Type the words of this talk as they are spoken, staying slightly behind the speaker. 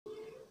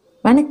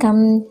Vanakkam.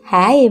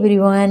 Hi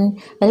everyone.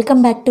 Welcome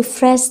back to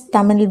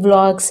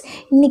freshtamilvlogs.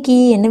 இன்னைக்கு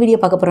என்ன video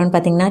பார்க்க போறோம்னு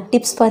பாத்தீங்கன்னா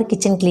tips for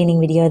kitchen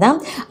cleaning video தான்.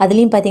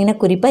 அதுலயும் பாத்தீங்கன்னா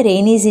குறிப்பா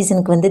ரெய்னி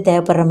சீசனுக்கு வந்து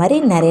தேவைப்படுற மாதிரி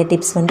நிறைய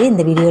டிப்ஸ் வந்து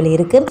இந்த வீடியோல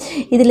இருக்கு.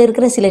 இதுல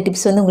இருக்கிற சில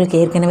டிப்ஸ் வந்து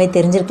உங்களுக்கு ஏற்கனவே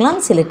தெரிஞ்சிருக்கலாம்.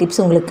 சில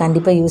டிப்ஸ் உங்களுக்கு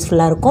கண்டிப்பா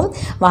யூஸ்ஃபுல்லா இருக்கும்.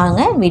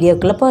 வாங்க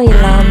வீடியோக்குள்ள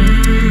போயிடலாம்.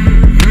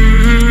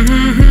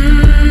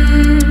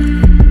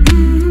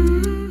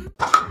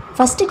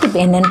 ஃபர்ஸ்ட் டிப்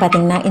என்னன்னு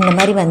பார்த்தீங்கன்னா இந்த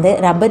மாதிரி வந்து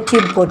ரப்பர்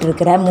டியூப்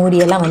போட்டிருக்கிற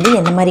மூடியெல்லாம் வந்து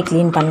எந்த மாதிரி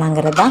க்ளீன்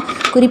பண்ணலாங்கிறது தான்.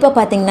 குறிப்பாக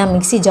பார்த்தீங்கன்னா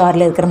மிக்ஸி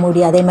ஜாரில் இருக்கிற மூடி,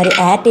 அதே மாதிரி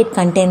ஏர்டைட்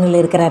கண்டெய்னரில்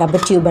இருக்கிற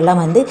ரப்பர் டியூப் எல்லாம்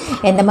வந்து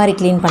எந்த மாதிரி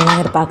க்ளீன்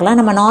பண்ணலாங்கிறது பார்க்கலாம்.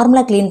 நம்ம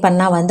நார்மலாக க்ளீன்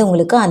பண்ணால் வந்து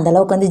உங்களுக்கு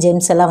அந்தளவுக்கு வந்து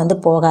ஜெம்ஸ் எல்லாம் வந்து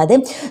போகாது.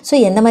 ஸோ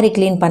எந்த மாதிரி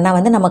க்ளீன் பண்ணால்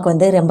வந்து நமக்கு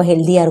வந்து ரொம்ப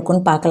ஹெல்த்தியாக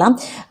இருக்கும்னு பார்க்கலாம்.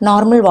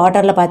 நார்மல்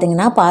வாட்டரில்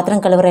பார்த்தீங்கன்னா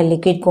பாத்திரம் கழுவுற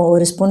லிக்விட்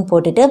ஒரு ஸ்பூன்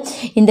போட்டுட்டு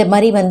இந்த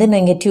மாதிரி வந்து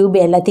நீங்கள் டியூப்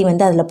எல்லாத்தையும்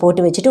வந்து அதில்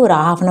போட்டு வச்சுட்டு ஒரு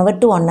 1/2 hour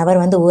to 1 hour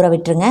வந்து ஊற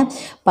விட்டுருங்க.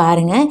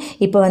 பாருங்கள்,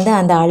 இப்போ வந்து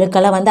அந்த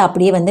அழுக்கெல்லாம் வந்து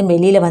அப்படியே வந்து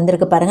வெளியில்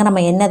வந்திருக்கு பாருங்கள்.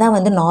 நம்ம என்ன தான்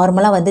வந்து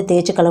நார்மலாக வந்து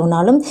தேய்ச்சி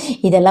கழுவுனாலும்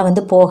இதெல்லாம்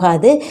வந்து போகாது.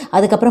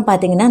 அதுக்கப்புறம்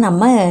பார்த்திங்கன்னா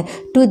நம்ம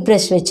டூத்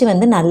ப்ரஷ் வச்சு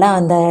வந்து நல்லா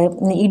அந்த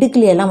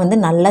இடுக்குலையெல்லாம் வந்து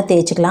நல்லா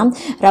தேய்ச்சிக்கலாம்.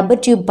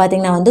 ரப்பர் டியூப்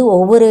பார்த்திங்கன்னா வந்து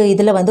ஒவ்வொரு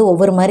இதில் வந்து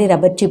ஒவ்வொரு மாதிரி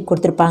ரப்பர் டியூப்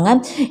கொடுத்துருப்பாங்க.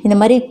 இந்த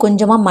மாதிரி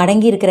கொஞ்சமாக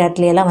மடங்கி இருக்கிற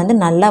இடத்துலையெல்லாம் வந்து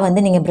நல்லா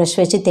வந்து நீங்கள் ப்ரஷ்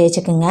வச்சு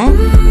தேய்ச்சிக்குங்க.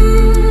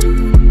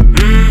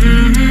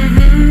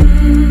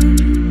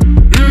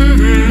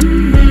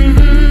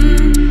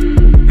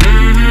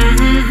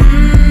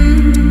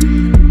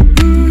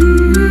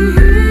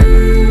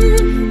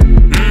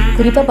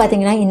 குறிப்பாக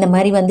பார்த்தீங்கன்னா இந்த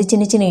மாதிரி வந்து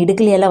சின்ன சின்ன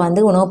இடுக்குலையெல்லாம்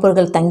வந்து உணவுப்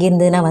பொருட்கள்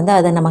தங்கியிருந்ததுன்னா வந்து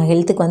அதை நம்ம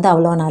ஹெல்த்துக்கு வந்து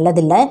அவ்வளோ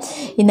நல்லதில்லை.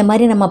 இந்த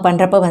மாதிரி நம்ம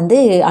பண்ணுறப்ப வந்து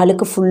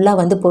அழுக்கு ஃபுல்லாக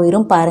வந்து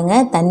போயிடும்.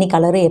 பாருங்கள் தண்ணி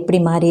கலரும் எப்படி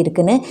மாறி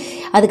இருக்குன்னு.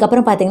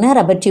 அதுக்கப்புறம் பார்த்தீங்கன்னா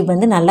ரப்பர் டியூப்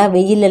வந்து நல்லா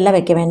வெயிலெல்லாம்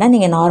வைக்க வேண்டாம்.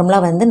 நீங்கள்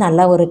நார்மலாக வந்து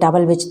நல்லா ஒரு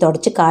டவல் வச்சு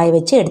தொடச்சி காய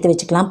வச்சு எடுத்து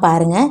வச்சுக்கலாம்.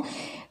 பாருங்கள்,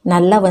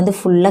 நல்லா வந்து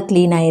ஃபுல்லாக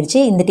க்ளீன் ஆயிடுச்சு.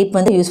 இந்த டிப்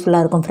வந்து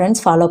யூஸ்ஃபுல்லாக இருக்கும்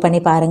ஃப்ரெண்ட்ஸ், ஃபாலோ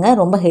பண்ணி பாருங்கள்.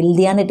 ரொம்ப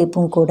ஹெல்த்தியான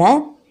டிப்பும் கூட.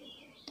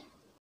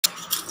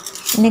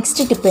 நெக்ஸ்ட்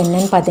டிப்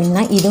என்னன்னு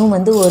பார்த்தீங்கன்னா இதுவும்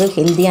வந்து ஒரு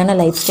ஹெல்த்தியான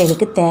லைஃப்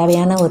ஸ்டைலுக்கு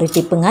தேவையான ஒரு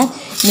டிப்புங்க.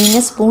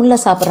 நீங்கள் ஸ்பூனில்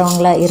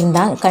சாப்பிட்றவங்களா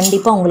இருந்தால்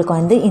கண்டிப்பாக உங்களுக்கு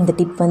வந்து இந்த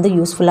டிப் வந்து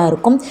யூஸ்ஃபுல்லாக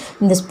இருக்கும்.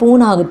 இந்த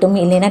ஸ்பூன் ஆகட்டும்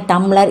இல்லைன்னா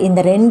டம்ளர்,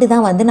 இந்த ரெண்டு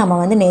தான் வந்து நம்ம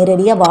வந்து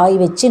நேரடியாக வாய்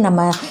வச்சு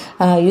நம்ம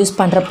யூஸ்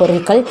பண்ணுற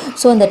பொருட்கள்.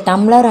 ஸோ இந்த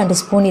டம்ளர் அண்ட்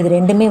ஸ்பூன் இது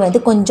ரெண்டுமே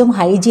வந்து கொஞ்சம்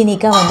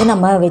ஹைஜீனிக்காக வந்து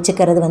நம்ம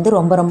வச்சுக்கிறது வந்து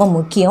ரொம்ப ரொம்ப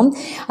முக்கியம்.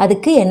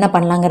 அதுக்கு என்ன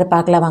பண்ணலாங்கிற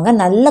பார்க்கலாம் வாங்க.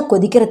 நல்லா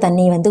கொதிக்கிற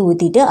தண்ணியை வந்து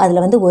ஊற்றிட்டு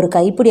அதில் வந்து ஒரு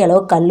கைப்பிடி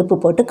அளவு கல்லுப்பு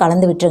போட்டு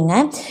கலந்து விட்டுருங்க.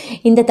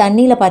 இந்த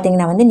தண்ணியில் பார்த்தீங்கன்னா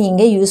வந்து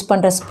நீங்கள் யூஸ்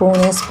பண்ணுற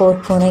ஸ்பூனு, ஸ்போர்க்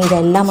ஸ்பூனு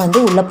இதெல்லாம் வந்து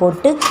உள்ளே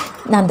போட்டு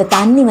அந்த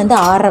தண்ணி வந்து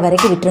ஆறுற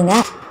வரைக்கும் விட்டுருங்க.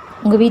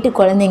 உங்கள் வீட்டு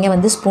குழந்தைங்க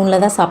வந்து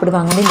ஸ்பூனில் தான்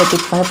சாப்பிடுவாங்கன்னு இந்த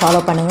டிப் வந்து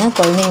ஃபாலோ பண்ணுங்கள்.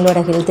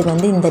 குழந்தைங்களோட ஹெல்த்துக்கு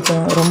வந்து இந்த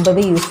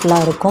ரொம்பவே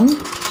யூஸ்ஃபுல்லாக இருக்கும்.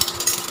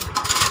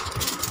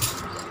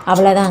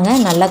 அவ்வளோதாங்க,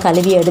 நல்லா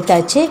கழுவி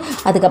எடுத்தாச்சு.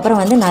 அதுக்கப்புறம்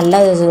வந்து நல்லா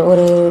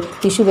ஒரு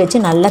டிஷ்யூ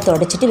வச்சு நல்லா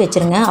தொடச்சிட்டு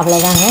வச்சுருங்க.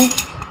 அவ்வளோதாங்க.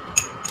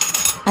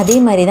 அதே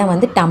மாதிரி தான்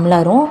வந்து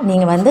டம்ளரும்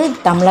நீங்கள் வந்து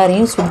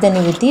டம்ளரையும் சுடு தண்ணி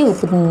ஊற்றி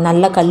உப்பு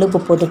நல்லா கல்லுப்பு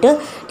போட்டுட்டு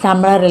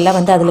டம்ளர் எல்லாம்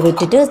வந்து அதில்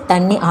விட்டுட்டு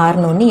தண்ணி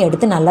ஆறணுன்னு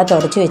எடுத்து நல்லா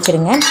தொடச்சி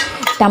வச்சுருங்க.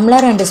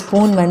 டம்ளர் அண்டு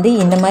ஸ்பூன் வந்து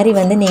இந்த மாதிரி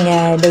வந்து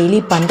நீங்கள்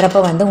டெய்லி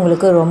பண்ணுறப்ப வந்து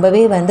உங்களுக்கு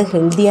ரொம்பவே வந்து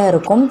ஹெல்த்தியாக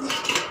இருக்கும்.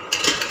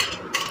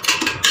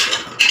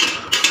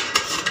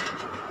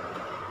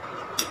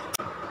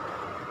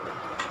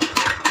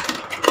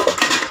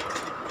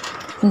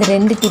 இந்த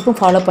 2 டிப்பும்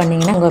ஃபாலோ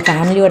பண்ணிங்கன்னா உங்கள்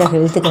ஃபேமிலியோட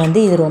ஹெல்த்துக்கு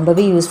வந்து இது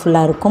ரொம்பவே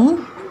யூஸ்ஃபுல்லாக இருக்கும்.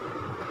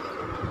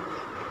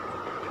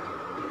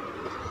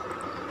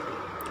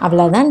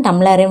 அவ்வளோதான்.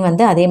 டம்ளரையும்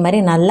வந்து அதே மாதிரி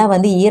நல்லா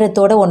வந்து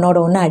ஈரத்தோடு ஒன்றோட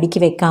ஒன்று அடுக்கி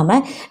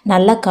வைக்காமல்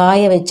நல்லா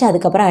காய வச்சு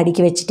அதுக்கப்புறம்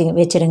அடுக்கி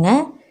வச்சுருங்க.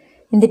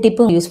 இந்த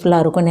டிப்பும்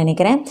யூஸ்ஃபுல்லாக இருக்கும்னு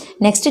நினைக்கிறேன்.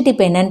 நெக்ஸ்ட் டிப்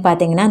என்னன்னு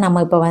பார்த்தீங்கன்னா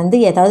நம்ம இப்போ வந்து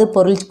ஏதாவது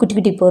பொருள் குட்டி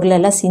குட்டி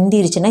பொருளெல்லாம்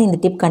சிந்திருச்சுன்னா இந்த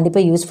டிப்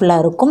கண்டிப்பாக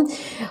யூஸ்ஃபுல்லாக இருக்கும்.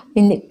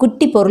 இந்த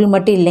குட்டி பொருள்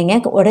மட்டும் இல்லைங்க,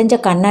 உடஞ்ச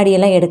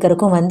கண்ணாடியெல்லாம்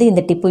எடுக்கிறதுக்கும் வந்து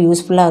இந்த டிப்பு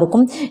யூஸ்ஃபுல்லாக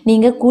இருக்கும்.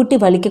 நீங்கள் கூட்டி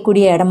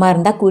வலிக்கக்கூடிய இடமா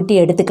இருந்தால் கூட்டி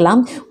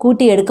எடுத்துக்கலாம்.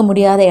 கூட்டி எடுக்க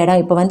முடியாத இடம்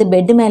இப்போ வந்து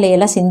பெட்டு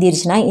மேலேயெல்லாம்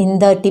சிந்திருச்சுன்னா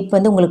இந்த டிப்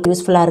வந்து உங்களுக்கு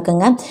யூஸ்ஃபுல்லாக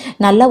இருக்குங்க.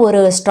 நல்ல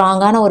ஒரு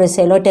ஸ்ட்ராங்கான ஒரு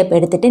செலோ டேப்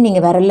எடுத்துகிட்டு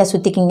நீங்கள் விரலில்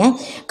சுற்றிக்கிங்க.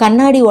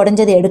 கண்ணாடி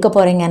உடஞ்சது எடுக்க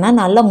போகிறீங்கன்னா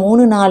நல்லா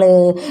 3-4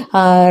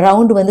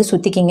 ரவுண்டு வந்து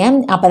சுற்றிக்கிங்க.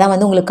 அப்போ தான்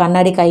வந்து உங்களுக்கு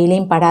கண்ணாடி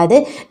கையிலையும் படாது.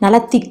 நல்லா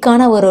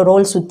திக்கான ஒரு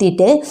ரோல்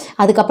சுற்றிட்டு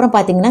அதுக்கப்புறம்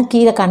பார்த்தீங்கன்னா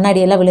கீழே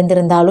கண்ணாடியெல்லாம்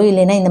விழுந்திருந்தாலும்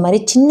இல்லைன்னா இந்த மாதிரி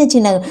சின்ன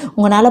சின்ன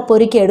உங்களால்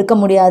பொறுக்கி எடுக்க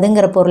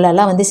முடியாதுங்கிற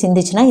பொருளெல்லாம் வந்து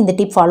சிந்திச்சுன்னா இந்த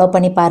டிப் ஃபாலோ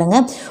பண்ணி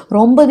பாருங்கள்.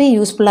 ரொம்பவே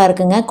யூஸ்ஃபுல்லாக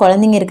இருக்குங்க.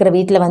 குழந்தைங்க இருக்கிற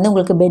வீட்டில் வந்து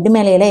உங்களுக்கு பெட்டு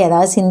மேலையெல்லாம்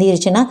ஏதாவது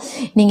சிந்திருச்சுன்னா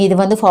நீங்கள் இது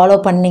வந்து ஃபாலோ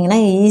பண்ணிங்கன்னா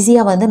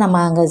ஈஸியாக வந்து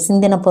நம்ம அங்கே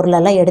சிந்தின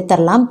பொருளெல்லாம்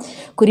எடுத்துடலாம்.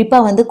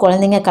 குறிப்பாக வந்து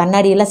குழந்தைங்க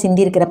கண்ணாடியெல்லாம்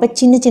சிந்தி இருக்கிறப்ப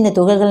சின்ன சின்ன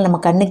துகள்கள்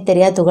நம்ம கண்ணுக்கு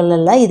தெரியாத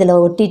துகள்லாம் இதில்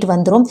ஒட்டிட்டு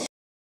வந்துடும்.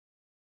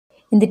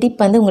 இந்த டிப்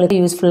வந்து உங்களுக்கு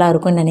யூஸ்ஃபுல்லாக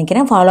இருக்கும்னு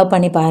நினைக்கிறேன். ஃபாலோ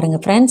பண்ணி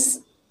பாருங்கள் ஃப்ரெண்ட்ஸ்.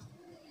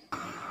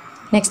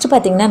 நெக்ஸ்ட்டு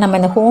பார்த்திங்கன்னா நம்ம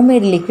இந்த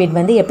ஹோம்மேட் லிக்விட்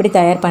வந்து எப்படி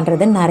தயார்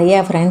பண்ணுறதுன்னு நிறையா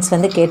ஃப்ரெண்ட்ஸ்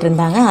வந்து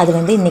கேட்டிருந்தாங்க. அது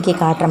வந்து இன்றைக்கி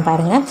காட்டுறேன்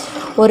பாருங்கள்.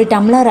 ஒரு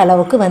டம்ளர்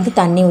அளவுக்கு வந்து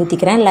தண்ணி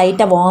ஊற்றிக்கிறேன்.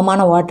 லைட்டாக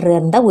வார்மான வாட்டர்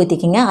இருந்தால்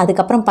ஊற்றிக்கிங்க.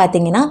 அதுக்கப்புறம்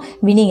பார்த்திங்கன்னா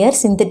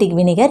வினிகர், சிந்தட்டிக்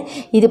வினிகர்,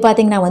 இது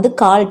பார்த்திங்கன்னா வந்து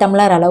 1/4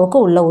 டம்ளர் அளவுக்கு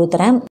உள்ளே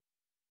ஊற்றுறேன்.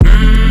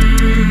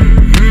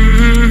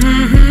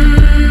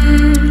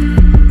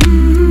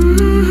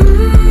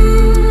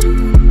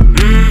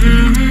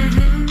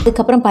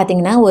 அதுக்கப்புறம்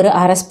பார்த்தீங்கன்னா ஒரு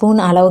அரை ஸ்பூன்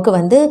அளவுக்கு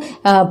வந்து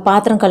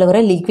பாத்திரம் கழுவுற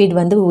லிக்விட்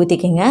வந்து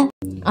ஊற்றிக்கிங்க.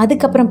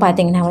 அதுக்கப்புறம்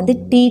பார்த்தீங்கன்னா வந்து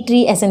டீ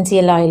ட்ரீ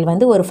எசென்சியல் ஆயில்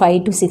வந்து ஒரு 5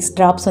 to 6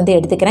 ட்ராப்ஸ் வந்து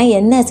எடுத்துக்கிறேன்.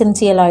 என்ன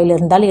எசென்சியல் ஆயில்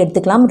இருந்தாலும்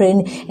எடுத்துக்கலாம்.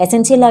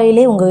 எசென்சியல்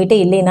ஆயிலே உங்கள்கிட்ட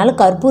இல்லைனாலும்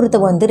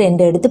கற்பூரத்தை வந்து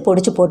 2 எடுத்து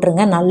பொடிச்சு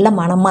போட்டுருங்க. நல்ல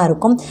மணமாக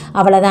இருக்கும்.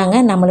 அவ்வளோதாங்க,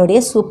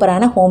 நம்மளுடைய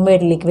சூப்பரான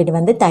ஹோம்மேட் லிக்விட்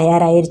வந்து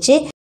தயாராகிருச்சு.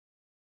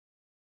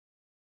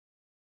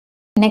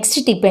 நெக்ஸ்ட்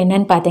டிப்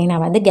என்னன்னு பார்த்தீங்கன்னா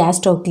வந்து gas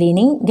stove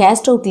cleaning. Gas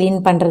stove clean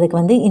பண்ணுறதுக்கு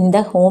வந்து இந்த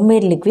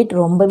ஹோம்மேட் லிக்விட்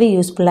ரொம்பவே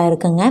யூஸ்ஃபுல்லாக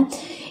இருக்குங்க.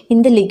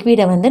 இந்த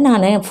லிக்விடை வந்து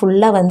நான்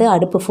ஃபுல்லாக வந்து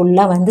அடுப்பு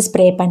ஃபுல்லாக வந்து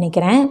ஸ்ப்ரே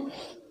பண்ணிக்கிறேன்.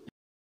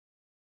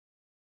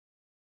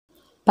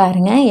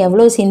 பாருங்கள்,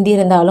 எவ்வளோ சிந்தி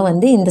இருந்தாலும்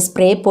வந்து இந்த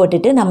ஸ்ப்ரே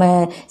போட்டுட்டு நம்ம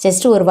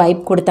ஜஸ்ட் ஒரு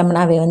வைப்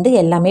கொடுத்தோம்னாவே வந்து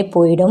எல்லாமே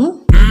போயிடும்.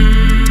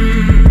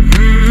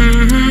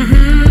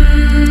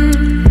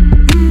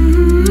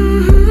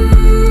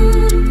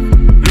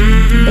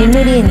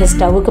 என்னுடைய இந்த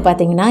ஸ்டவ்வுக்கு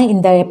பார்த்தீங்கன்னா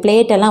இந்த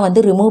பிளேட்டெல்லாம் வந்து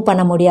ரிமூவ்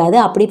பண்ண முடியாது,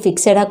 அப்படி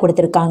ஃபிக்ஸடாக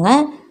கொடுத்துருக்காங்க.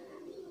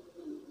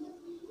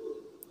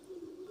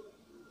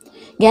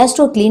 கேஸ்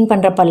ஸ்டவ் க்ளீன்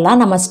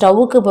பண்ணுறப்பெல்லாம் நம்ம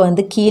ஸ்டவ்வுக்கு இப்போ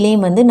வந்து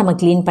கீழேயும் வந்து நம்ம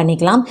க்ளீன்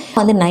பண்ணிக்கலாம்.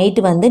 வந்து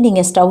நைட்டு வந்து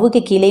நீங்கள்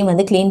ஸ்டவ்வுக்கு கீழேயும்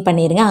வந்து க்ளீன்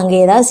பண்ணிடுங்க. அங்கே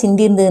ஏதாவது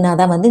சிந்தி இருந்ததுனா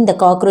தான் வந்து இந்த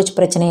காக்ரோச்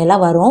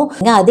பிரச்சனையெல்லாம் வரும்.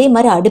 அதே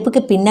மாதிரி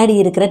அடுப்புக்கு பின்னாடி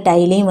இருக்கிற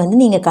டைலையும்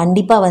வந்து நீங்கள்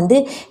கண்டிப்பாக வந்து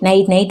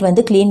நைட்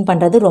வந்து க்ளீன்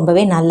பண்ணுறது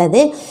ரொம்பவே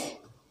நல்லது.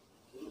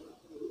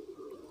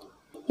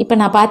 இப்போ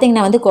நான்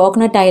பார்த்தீங்கன்னா வந்து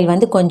கோகனட் ஆயில்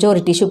வந்து கொஞ்சம்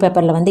ஒரு டிஷ்யூ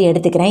பேப்பரில் வந்து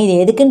எடுத்துக்கிறேன். இது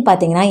எதுக்குன்னு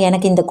பார்த்தீங்கன்னா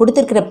எனக்கு இந்த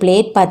கொடுத்துருக்கிற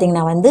பிளேட்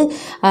பார்த்தீங்கன்னா வந்து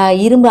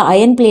இரும்பு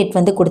அயன் பிளேட்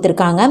வந்து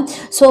கொடுத்துருக்காங்க.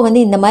 ஸோ வந்து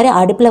இந்த மாதிரி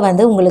அடுப்பில்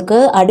வந்து உங்களுக்கு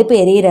அடுப்பு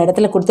எரியிற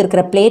இடத்துல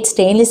கொடுத்துருக்கிற பிளேட்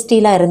ஸ்டெயின்லெஸ்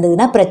ஸ்டீலாக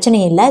இருந்ததுன்னா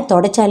பிரச்சனை இல்லை,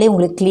 தொடச்சாலே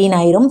உங்களுக்கு க்ளீன்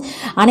ஆயிரும்.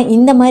 ஆனால்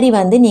இந்த மாதிரி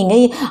வந்து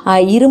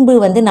நீங்கள் இரும்பு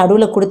வந்து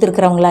நடுவில்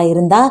கொடுத்துருக்கிறவங்களா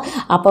இருந்தால்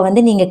அப்போ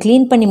வந்து நீங்கள்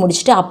க்ளீன் பண்ணி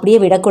முடிச்சுட்டு அப்படியே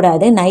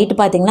விடக்கூடாது. நைட்டு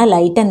பார்த்தீங்கன்னா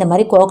லைட்டாக இந்த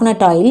மாதிரி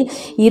கோகனட் ஆயில்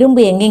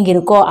இரும்பு எங்கெங்கே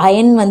இருக்கோ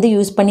அயன் வந்து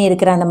யூஸ் பண்ணி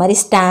இருக்கிற அந்த மாதிரி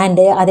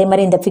ஸ்டாண்டு, அதே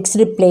மாதிரி இந்த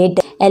ஃபிக்ஸ்டு பிளேட்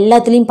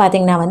எல்லாத்துலேயும்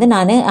பார்த்தீங்கன்னா வந்து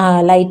நான்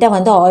லைட்டாக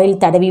வந்து ஆயில்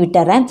தடவி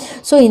விட்டுறேன்.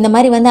 ஸோ இந்த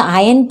மாதிரி வந்து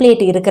அயன்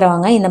பிளேட்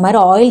இருக்கிறவங்க இந்த மாதிரி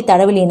ஆயில்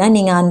தடவிலினா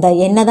நீங்கள் அந்த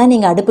என்ன தான்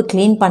நீங்கள் அடுப்பு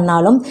க்ளீன்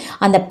பண்ணாலும்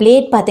அந்த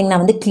பிளேட் பார்த்தீங்கன்னா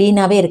வந்து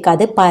க்ளீனாகவே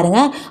இருக்காது.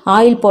 பாருங்கள்,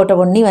 ஆயில் போட்ட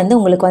உடனே வந்து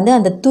உங்களுக்கு வந்து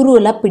அந்த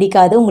துருவெல்லாம்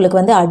பிடிக்காது. உங்களுக்கு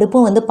வந்து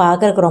அடுப்பும் வந்து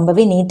பார்க்குறதுக்கு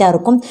ரொம்பவே நீட்டாக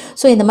இருக்கும்.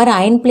 ஸோ இந்த மாதிரி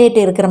அயன்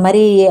பிளேட் இருக்கிற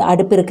மாதிரி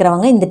அடுப்பு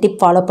இருக்கிறவங்க இந்த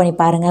டிப் ஃபாலோ பண்ணி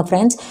பாருங்கள்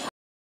ஃப்ரெண்ட்ஸ்.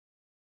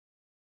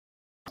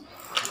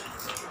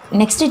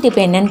 நெக்ஸ்ட் டிப்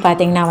என்னன்னு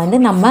பார்த்தீங்கன்னா வந்து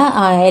நம்ம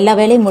எல்லா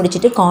வேலையும்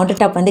முடிச்சுட்டு கவுண்டர்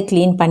டாப் வந்து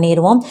க்ளீன்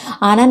பண்ணிடுவோம்.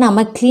 ஆனால்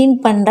நம்ம க்ளீன்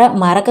பண்ணுற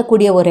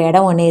மறக்கக்கூடிய ஒரு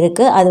இடம் ஒன்று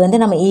இருக்குது. அது வந்து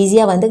நம்ம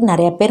ஈஸியாக வந்து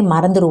நிறைய பேர்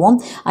மறந்துடுவோம்.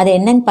 அது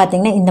என்னன்னு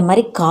பார்த்தீங்கன்னா இந்த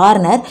மாதிரி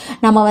கார்னர்.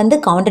 நம்ம வந்து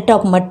கவுண்டர்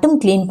டாப் மட்டும்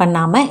க்ளீன்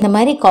பண்ணாமல் இந்த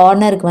மாதிரி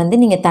கார்னருக்கு வந்து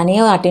நீங்கள்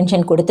தனியாக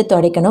அட்டென்ஷன் கொடுத்து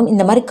துடைக்கணும்.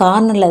 இந்த மாதிரி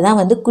கார்னரில் தான்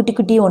வந்து குட்டி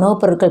குட்டி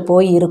உணவுப் பொருட்கள்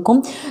போய்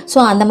இருக்கும். ஸோ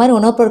அந்த மாதிரி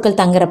உணவுப் பொருட்கள்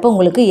தங்குறப்போ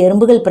உங்களுக்கு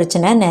எறும்புகள்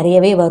பிரச்சனை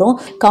நிறையவே வரும்.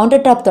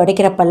 கவுண்டர் டாப்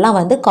துடைக்கிறப்பெல்லாம்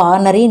வந்து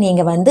கார்னரையும்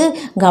நீங்கள் வந்து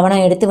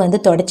கவனம் எடுத்து வந்து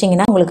துடைச்சிங்கன்னா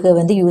உங்களுக்கு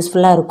வந்து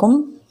யூஸ்ஃபுல்லாக இருக்கும்.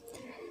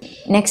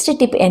 நெக்ஸ்ட்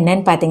டிப்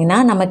என்னன்னு பார்த்தீங்கன்னா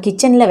நம்ம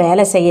கிச்சனில்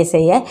வேலை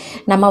செய்ய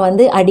நம்ம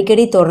வந்து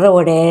அடிக்கடி தொடுற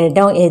ஒரு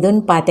இடம்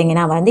எதுன்னு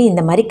பார்த்தீங்கன்னா வந்து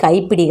இந்த மாதிரி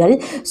கைப்பிடிகள்.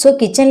 ஸோ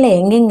கிச்சனில்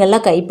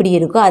எங்கெங்கெல்லாம் கைப்பிடி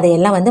இருக்கோ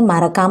அதையெல்லாம் வந்து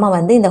மறக்காமல்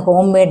வந்து இந்த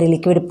ஹோம்மேட்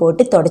லிக்விட்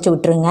போட்டு தொடச்சி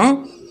விட்டுருங்க.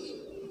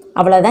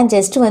 அவ்வளோதான்,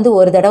 ஜஸ்ட் வந்து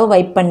ஒரு தடவை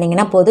வைப்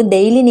பண்ணிங்கன்னா போதும்.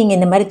 டெய்லி நீங்கள்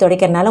இந்த மாதிரி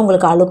துடைக்கிறனால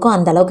உங்களுக்கு அழுக்கும்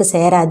அந்த அளவுக்கு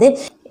சேராது.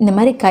 இந்த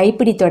மாதிரி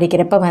கைப்பிடி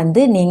துடைக்கிறப்ப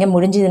வந்து நீங்கள்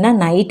முடிஞ்சதுன்னா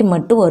நைட்டு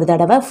மட்டும் ஒரு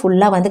தடவை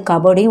ஃபுல்லாக வந்து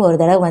கபோர்டையும் ஒரு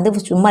தடவை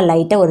வந்து சும்மா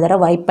லைட்டாக ஒரு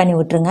தடவை வைப் பண்ணி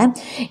விட்டுருங்க.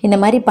 இந்த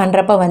மாதிரி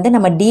பண்ணுறப்ப வந்து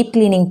நம்ம டீப்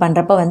க்ளீனிங்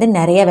பண்ணுறப்ப வந்து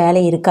நிறைய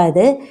வேலை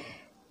இருக்காது.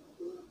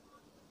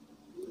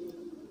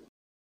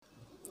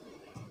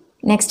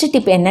 நெக்ஸ்ட்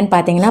டிப் என்னன்னு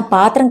பார்த்தீங்கன்னா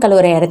பாத்திரம்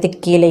கழுவுற இடத்துக்கு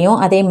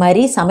கீழேயும் அதே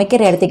மாதிரி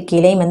சமைக்கிற இடத்துக்கு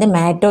கீழேயும் வந்து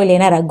மேட்டோ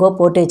இல்லைன்னா ரக்கோ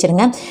போட்டு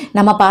வச்சுருங்க.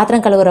 நம்ம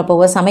பாத்திரம்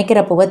கழுவுறப்போவோ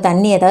சமைக்கிறப்போவோ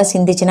தண்ணி ஏதாவது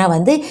சிந்திச்சுன்னா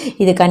வந்து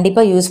இது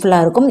கண்டிப்பாக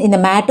யூஸ்ஃபுல்லாக இருக்கும். இந்த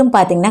மேட்டும்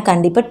பார்த்தீங்கன்னா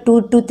கண்டிப்பாக 2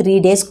 to 3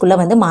 டேஸ்க்குள்ளே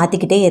வந்து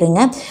மாற்றிக்கிட்டே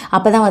இருங்க.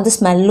 அப்போ தான் வந்து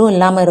ஸ்மெல்லும்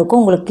இல்லாமல்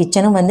இருக்கும், உங்களுக்கு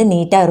கிச்சனும் வந்து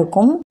நீட்டாக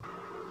இருக்கும்.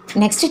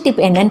 நெக்ஸ்ட் டிப்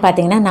என்னன்னு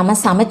பார்த்தீங்கன்னா நம்ம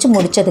சமைச்சு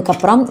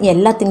முடிச்சதுக்கப்புறம்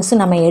எல்லா திங்ஸும்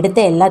நம்ம எடுத்த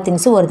எல்லா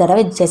திங்ஸும் ஒரு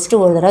தடவை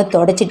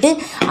தொடச்சிட்டு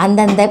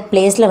அந்தந்த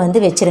பிளேஸில் வந்து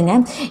வச்சுருங்க.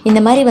 இந்த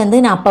மாதிரி வந்து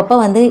நான் அப்பப்போ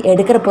வந்து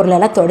எடுக்கிற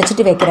பொருளெல்லாம்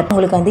தொடச்சிட்டு வைக்கிறப்ப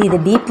உங்களுக்கு வந்து இது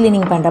டீப்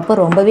க்ளீனிங் பண்ணுறப்போ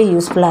ரொம்பவே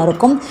யூஸ்ஃபுல்லாக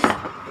இருக்கும்.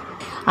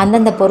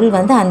 அந்தந்த பொருள்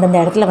வந்து அந்தந்த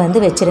இடத்துல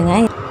வந்து வச்சுருங்க.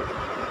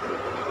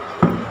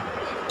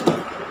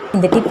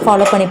 இந்த டிப்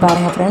ஃபாலோ பண்ணி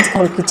பாருங்கள் ஃப்ரெண்ட்ஸ்,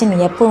 உங்களுக்கு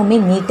கிச்சன் எப்போவுமே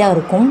நீட்டாக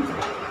இருக்கும்.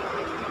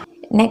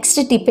 நெக்ஸ்ட்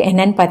டிப்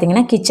என்னன்னு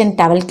பார்த்தீங்கன்னா கிச்சன்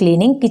டவல்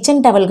க்ளீனிங். கிச்சன்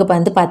டவலுக்கு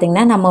வந்து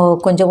பார்த்திங்கன்னா நம்ம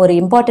கொஞ்சம் ஒரு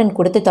இம்பார்ட்டன்ட்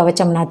கொடுத்து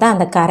துவைச்சோம்னா தான்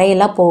அந்த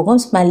கரையெல்லாம் போகும்,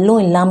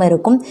 ஸ்மெல்லும் இல்லாமல்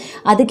இருக்கும்.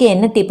 அதுக்கு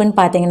என்ன டிப்புன்னு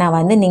பார்த்தீங்கன்னா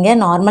வந்து நீங்கள்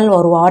நார்மல்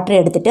ஒரு வாட்டர்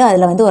எடுத்துகிட்டு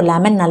அதில் வந்து ஒரு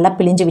லெமன் நல்லா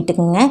பிழிஞ்சு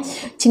விட்டுக்குங்க.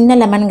 சின்ன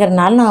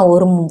லெமனுங்கிறனால நான்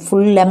ஒரு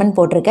ஃபுல் லெமன்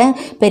போட்டிருக்கேன்,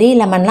 பெரிய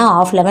லெமன்லாம்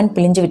ஆஃப் லெமன்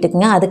பிழிஞ்சு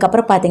விட்டுக்குங்க.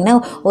 அதுக்கப்புறம் பார்த்திங்கன்னா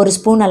ஒரு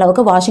ஸ்பூன்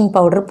அளவுக்கு வாஷிங்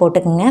பவுடர்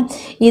போட்டுக்குங்க.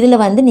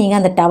 இதில் வந்து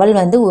நீங்கள் அந்த டவல்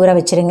வந்து ஊற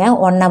வச்சுருங்க,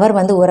 1 hour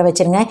வந்து ஊற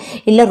வச்சுருங்க.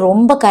 இல்லை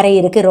ரொம்ப கரை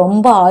இருக்குது,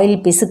 ரொம்ப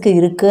ஆயில் பிசுக்கு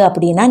இருக்குது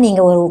அப்படின்னா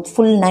நீங்கள் ஒரு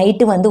ஃபுல்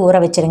நைட்டு வந்து ஊற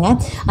வச்சுருங்க.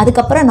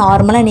 அதுக்கப்புறம்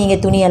நார்மலாக நீங்கள்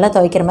துணியெல்லாம்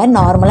துவைக்கிற மாதிரி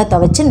நார்மலாக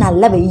துவைச்சி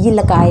நல்லா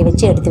வெயிலில் காய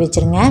வச்சு எடுத்து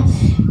வச்சுருங்க.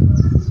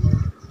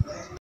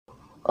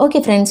 ஓகே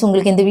ஃப்ரெண்ட்ஸ்,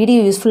 உங்களுக்கு இந்த வீடியோ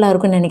யூஸ்ஃபுல்லாக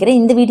இருக்கும்னு நினைக்கிறேன்.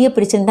 இந்த வீடியோ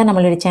பிடிச்சிருந்தா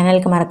நம்மளுடைய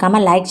சேனலுக்கு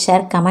மறக்காமல் like,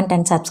 share, comment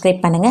and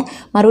subscribe பண்ணுங்கள்.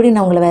 மறுபடியும்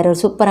நான் உங்களை வேறு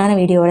ஒரு சூப்பரான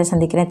வீடியோவோட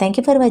சந்திக்கிறேன்.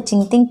 தேங்க்யூ ஃபார்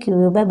வாட்சிங். தேங்க்யூ.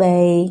 பை.